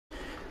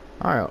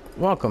Alright,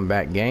 welcome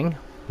back, gang.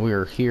 We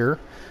are here.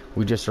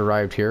 We just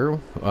arrived here,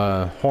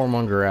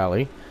 Whoremonger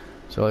Alley.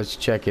 So let's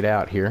check it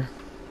out here.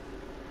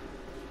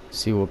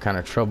 See what kind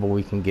of trouble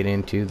we can get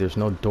into. There's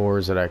no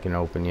doors that I can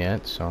open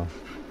yet, so...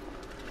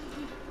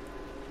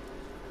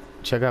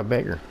 Check out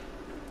Beggar.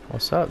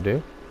 What's up,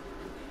 dude?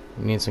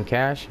 You need some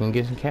cash? You can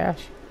get some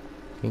cash?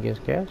 Can you get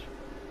some cash?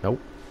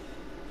 Nope.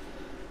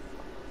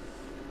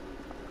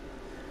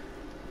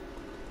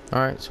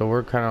 Alright, so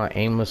we're kind of like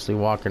aimlessly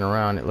walking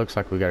around. It looks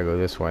like we gotta go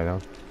this way,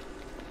 though.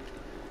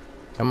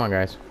 Come on,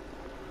 guys.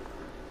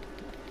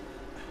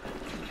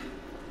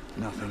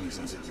 Nothing is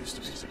as it used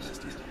to be,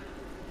 Sebastian.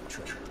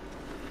 True.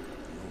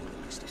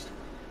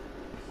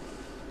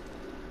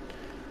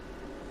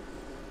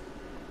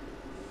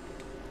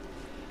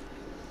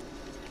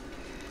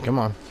 Come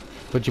on.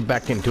 Put you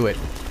back into it.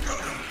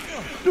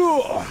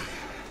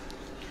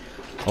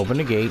 Open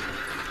the gate.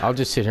 I'll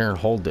just sit here and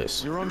hold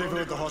this. Your rendezvous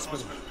at the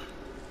hospital.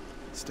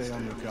 Stay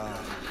on your guard.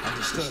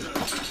 Understood.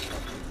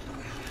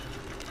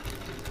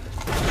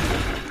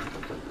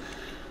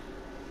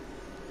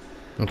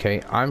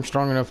 Okay, I'm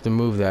strong enough to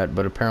move that,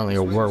 but apparently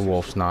a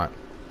werewolf's not.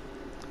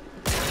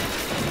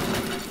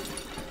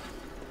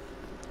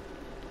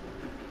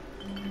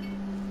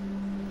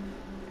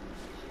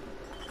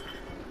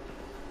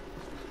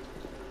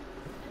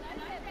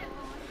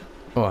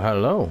 Oh,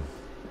 hello.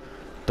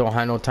 Don't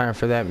have no time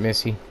for that,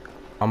 Missy.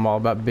 I'm all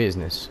about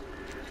business.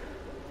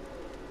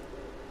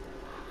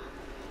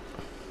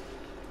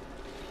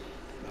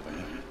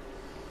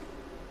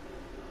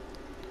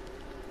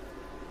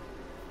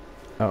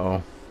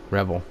 Uh-oh.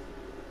 Rebel.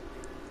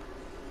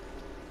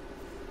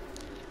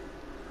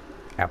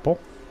 Apple?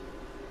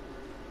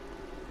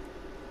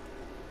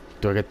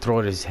 Do I get to throw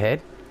it at his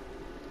head?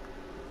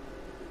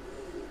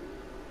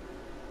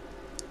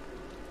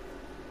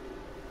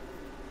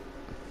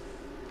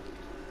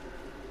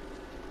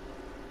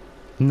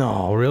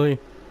 No, really?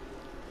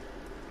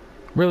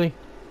 Really?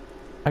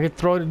 I could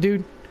throw it at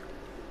dude?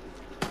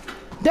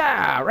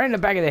 Ah! Right in the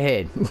back of the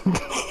head.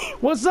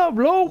 What's up,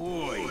 Lo?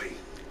 Boy.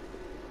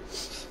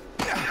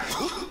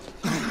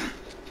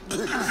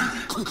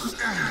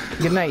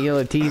 Good night,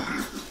 Yellow Teeth.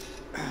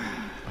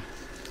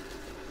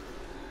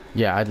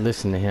 Yeah, I'd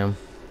listen to him.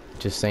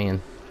 Just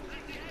saying.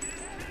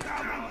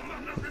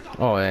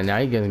 Oh, and now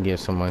you're gonna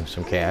give someone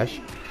some cash.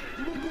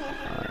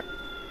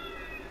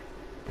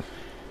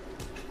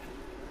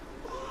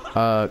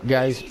 Alright.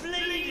 Guys.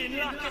 Bleeding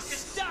like a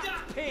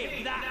stuck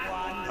pig, that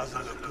one.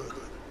 Doesn't look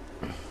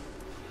good.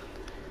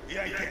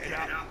 Yeah, get it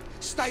up.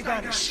 Stay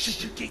down, you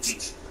stupid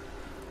git.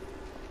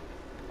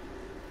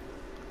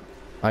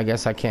 I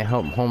guess I can't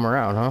help Homer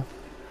out, huh?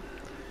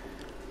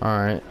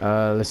 Alright,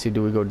 let's see,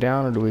 do we go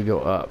down or do we go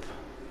up?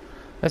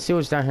 Let's see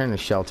what's down here in the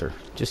shelter.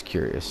 Just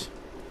curious.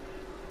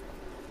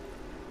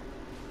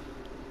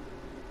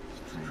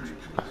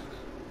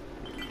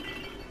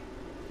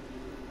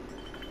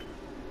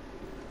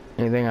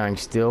 Anything I can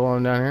steal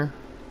on down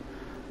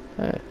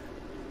here?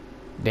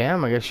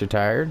 Damn, I guess you're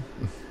tired.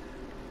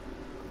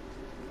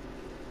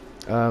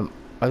 Are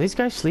these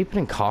guys sleeping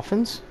in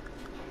coffins?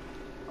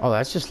 Oh,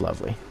 that's just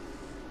lovely.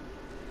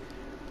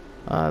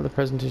 The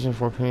presentation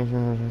for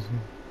pages.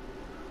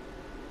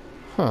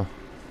 Huh.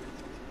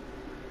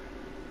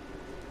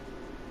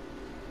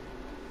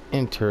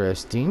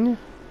 Interesting.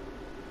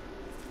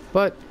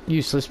 But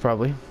useless,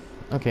 probably.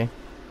 Okay.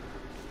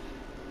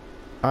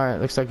 Alright,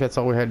 looks like that's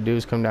all we had to do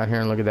is come down here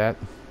and look at that.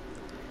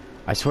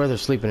 I swear they're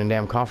sleeping in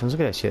damn coffins.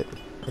 Look at that shit.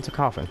 It's a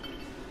coffin.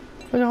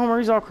 Look at Homer,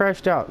 he's all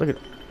crashed out. Look at...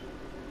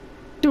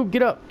 Dude,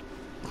 get up!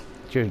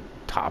 Get your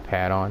top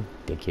hat on,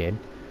 dickhead.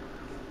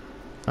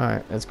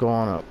 Alright, let's go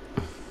on up.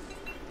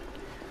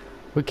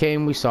 We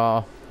came, we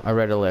saw, I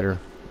read a letter.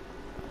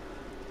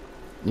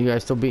 You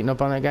guys still beating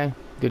up on that guy?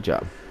 Good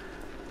job.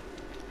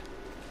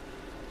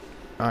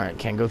 Alright,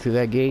 can't go through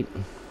that gate.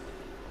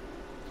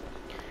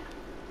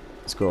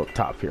 Let's go up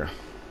top here.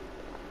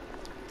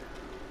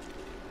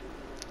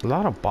 A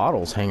lot of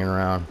bottles hanging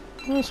around.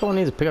 Well, someone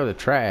needs to pick up the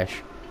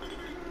trash.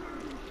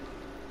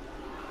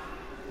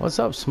 What's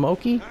up,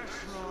 Smokey? That's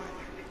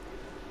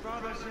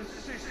right. Brothers and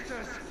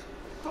sisters,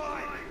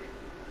 fight.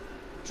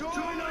 Join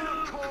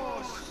our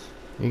cause.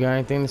 You got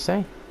anything to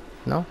say?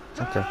 No?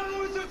 Okay. Down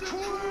with the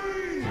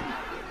Queen.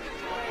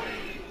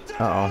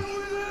 Uh-oh.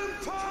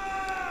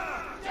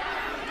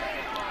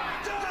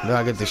 Do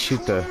I get to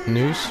shoot the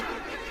noose?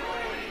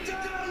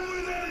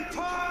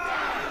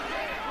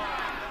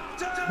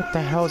 What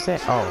the hell is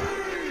that? Oh,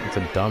 it's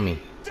a dummy.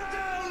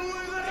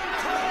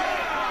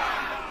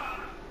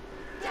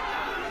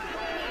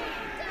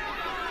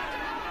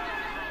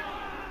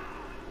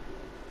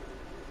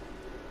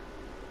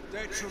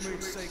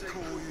 Detriments they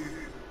call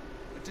you.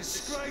 A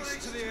disgrace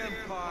to the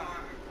Empire.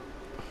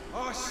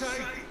 I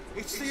say,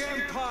 it's the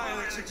Empire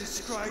that's a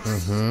disgrace.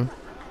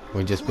 Mm-hmm.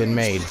 We just been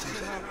made.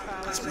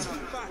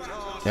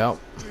 Yep.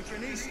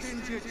 Drinking East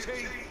India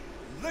tea,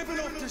 living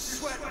off the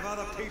sweat of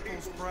other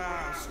people's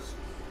brows.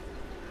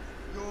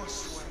 Your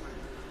sweat.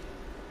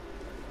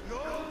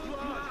 Your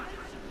blood.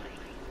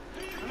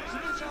 And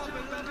as our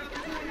beloved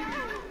Queen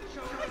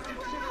showed us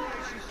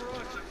consideration for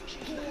us,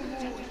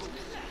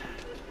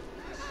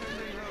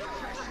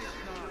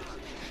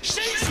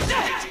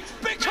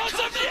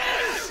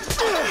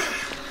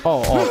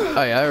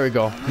 Oh yeah, there we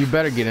go. You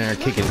better get in there and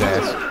kick his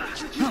ass.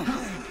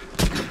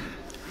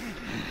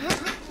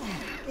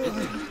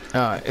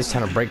 It's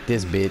time to break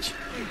this bitch.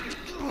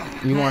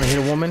 You want to hit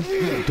a woman?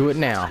 Do it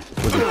now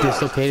with a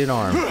dislocated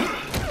arm.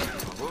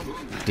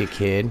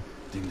 Dickhead.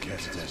 Didn't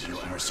catch that, you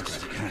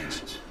aristocratic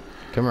hands.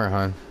 Come here,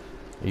 hon.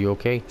 Are you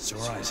okay? It's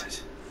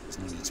alright. There's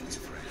no need to be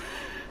afraid.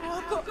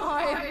 How could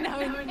I have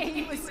known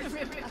he was the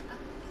Ripper?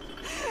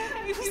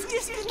 He was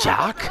just another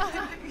Jack?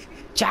 bloke.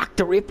 Jack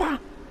the Ripper?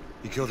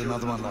 You killed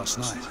another one last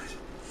night.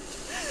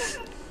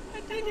 I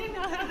didn't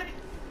know. I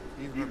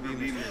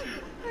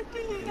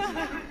didn't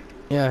know.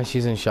 Yeah,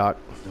 she's in shock.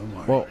 Don't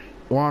worry. Well,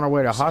 we're on our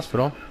way to the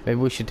hospital. Maybe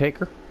we should take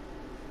her?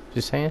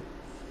 Just saying?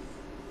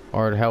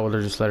 Or the hell with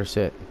her, just let her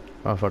sit.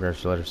 Oh, fuck her,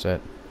 just let her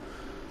sit.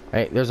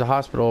 Hey, there's a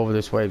hospital over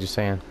this way, just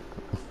saying.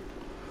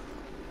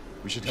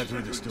 We should head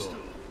through this door.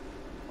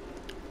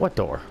 What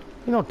door?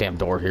 There's no damn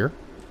door here.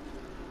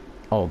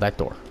 Oh, that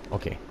door.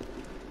 Okay.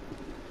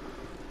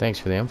 Thanks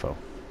for the info.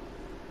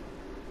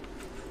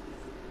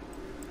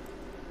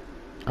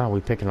 Oh,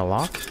 we picking a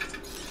lock?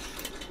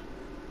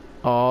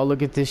 Oh,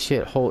 look at this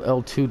shit. Hold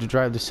L2 to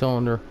drive the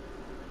cylinder.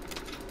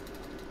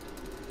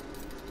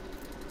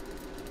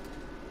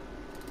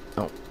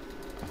 Oh.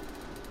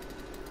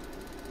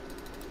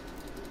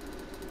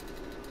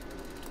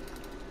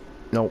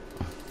 Nope.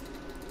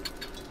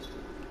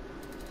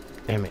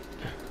 Damn it.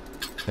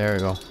 There we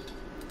go.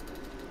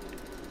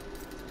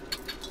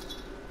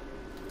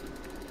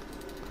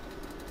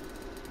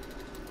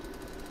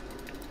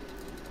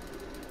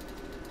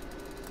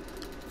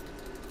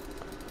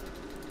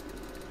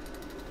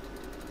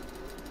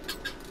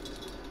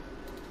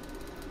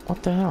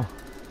 What the hell?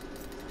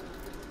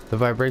 The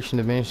vibration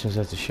diminishes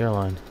at the shear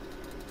line.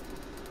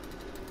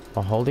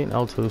 While holding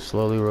L2,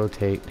 slowly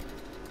rotate.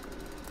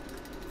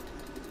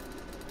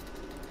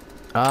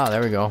 Ah,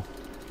 there we go.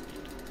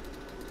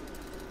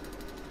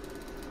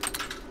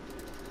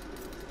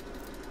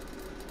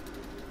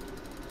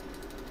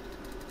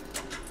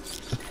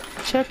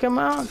 Check him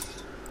out.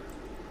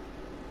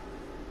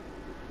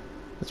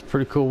 That's a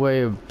pretty cool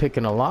way of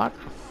picking a lock.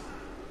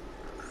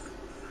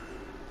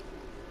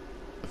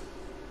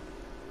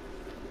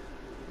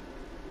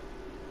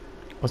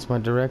 What's my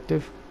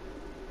directive?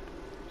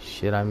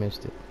 Shit, I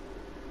missed it.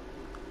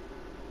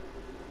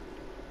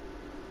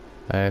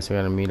 I guess I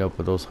gotta meet up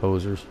with those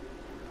hosers.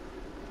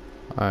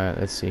 Alright,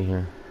 let's see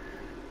here.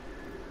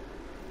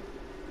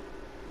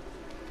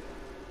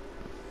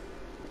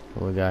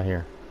 What we got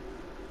here?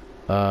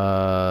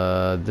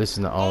 This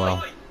is the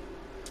well.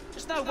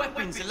 There's no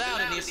weapons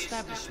allowed in the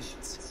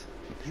establishment.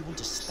 You want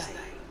to stay?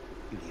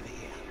 You leave it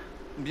here.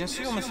 Bien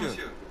sûr, monsieur.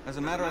 As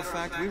a matter of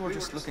fact, we were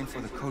just looking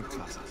for the code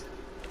closet.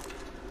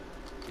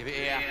 Give it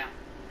here.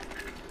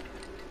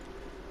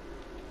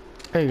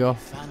 There you go.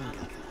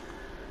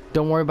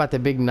 Don't worry about the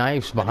big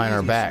knives behind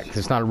our back. 'Cause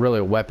it's not really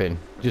a weapon.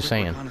 Just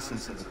saying.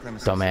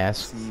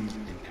 Dumbass.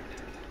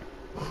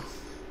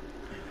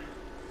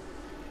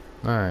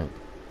 Alright.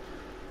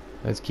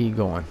 Let's keep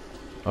going.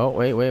 Oh,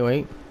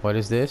 wait. What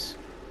is this?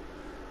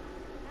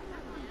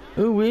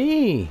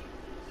 Ooh-wee!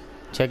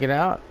 Check it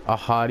out. A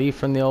hottie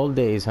from the old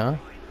days, huh?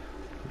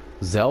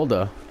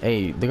 Zelda.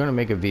 Hey, they're gonna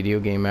make a video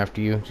game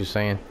after you. Just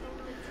saying.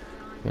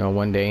 You know,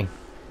 one day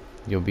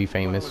you'll be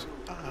famous.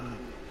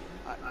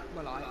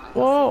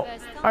 Whoa!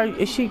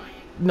 Is she?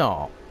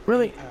 No.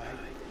 Really?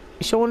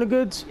 You showing the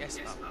goods? It's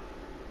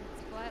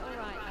quite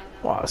alright.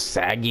 Wow,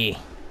 saggy.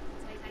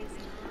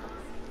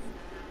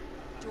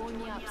 Join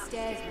me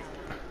upstairs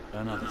now.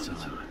 Another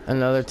time.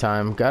 Another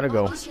time. Gotta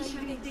go. I'll show you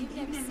things you've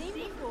never seen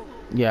before.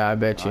 Yeah, I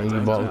bet you.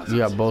 You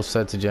got both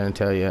sets of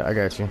genitalia. I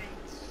got you.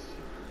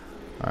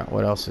 Alright,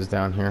 what else is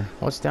down here?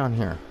 What's down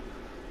here?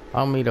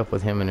 I'll meet up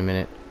with him in a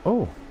minute.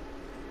 Oh.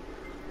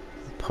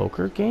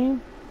 Poker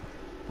game?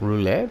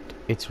 Roulette?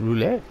 It's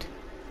roulette.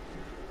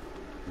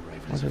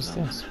 What is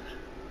this?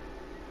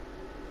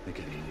 They're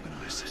getting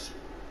organized.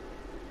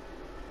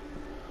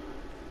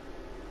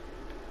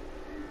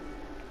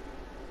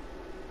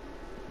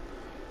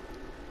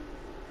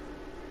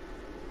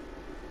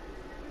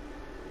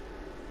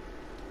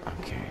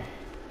 Okay.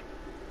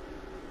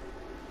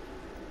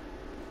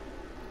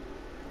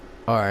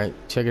 Alright,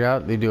 check it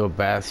out. They do a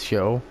bath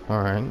show.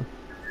 Alright.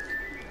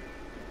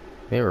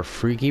 They were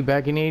freaky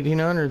back in the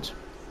 1800s.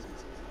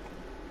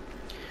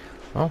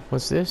 Oh,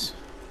 what's this?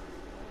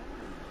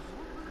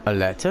 A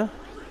letter?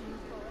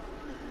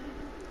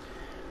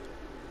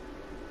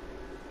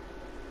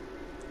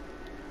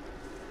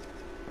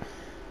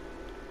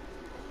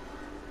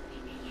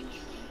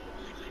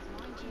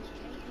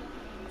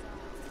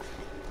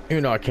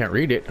 Even though I can't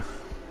read it.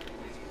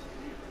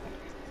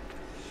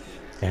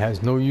 It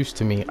has no use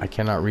to me. I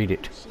cannot read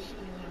it.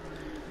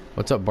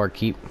 What's up,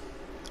 barkeep?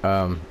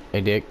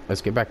 Hey Dick,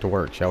 let's get back to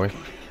work, shall we?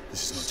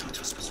 This is no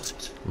time for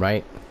sport.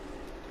 Right?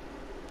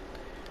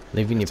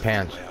 Leaving your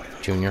pants,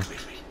 Junior.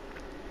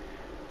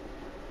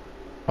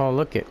 Oh,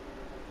 look it.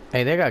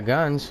 Hey, they got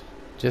guns.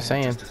 Just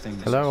saying.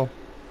 Hello.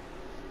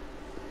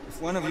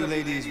 If one of you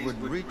ladies would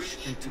reach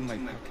into my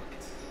pocket.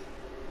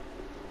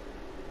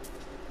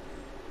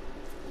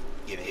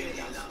 Give it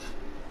here, love.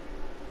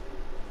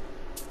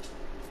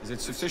 Is it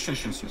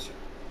sufficient, monsieur?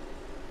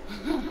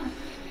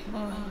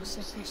 More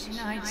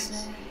sufficient, I'd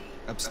say.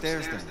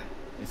 Upstairs then,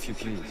 if you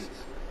please.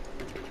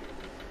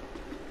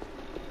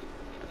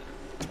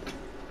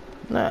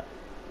 Nah.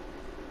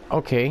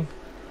 Okay.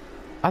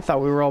 I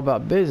thought we were all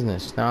about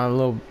business. Now a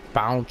little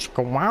bounce,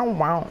 wow,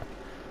 wow.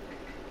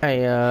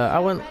 Hey, I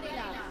wouldn't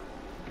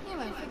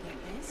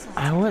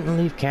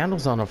leave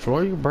candles on the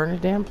floor. You burn the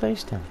damn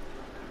place down.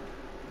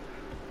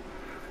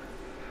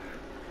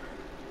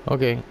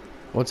 Okay,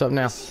 what's up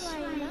now?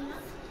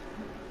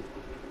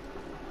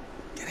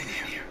 Get in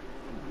here.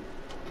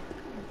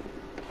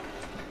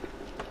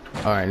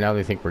 All right, now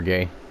they think we're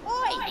gay.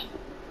 Oi!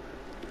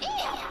 Here!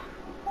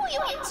 What are you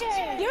up to?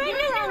 You're in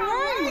the wrong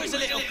room! Where's the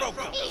little frog?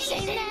 He's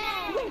in there!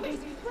 Where's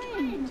his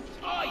friend?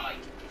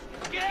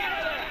 Get out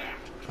of there!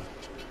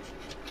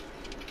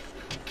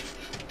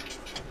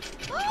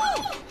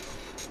 Oh!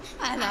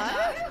 Hello?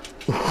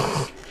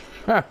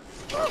 Huh.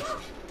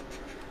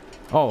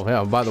 Oh,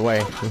 yeah, by the way,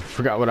 I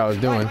forgot what I was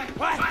doing.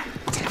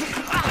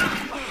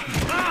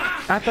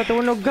 I thought there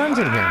were no guns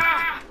in here.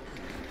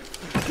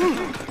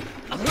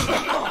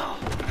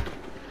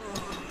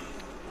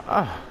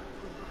 Oh,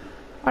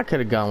 I could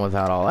have gone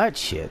without all that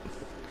shit.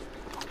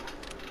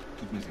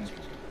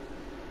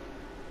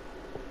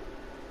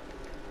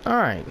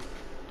 Alright.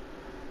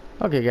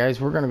 Okay, guys,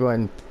 we're going to go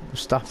ahead and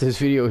stop this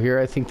video here.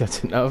 I think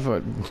that's enough.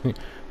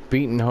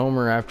 Beating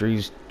Homer after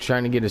he's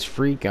trying to get his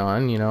freak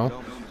on, you know.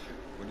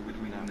 What do we do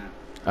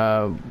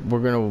now? We're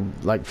going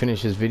to, like,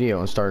 finish this video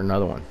and start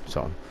another one.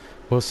 So,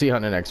 we'll see you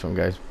on the next one,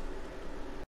 guys.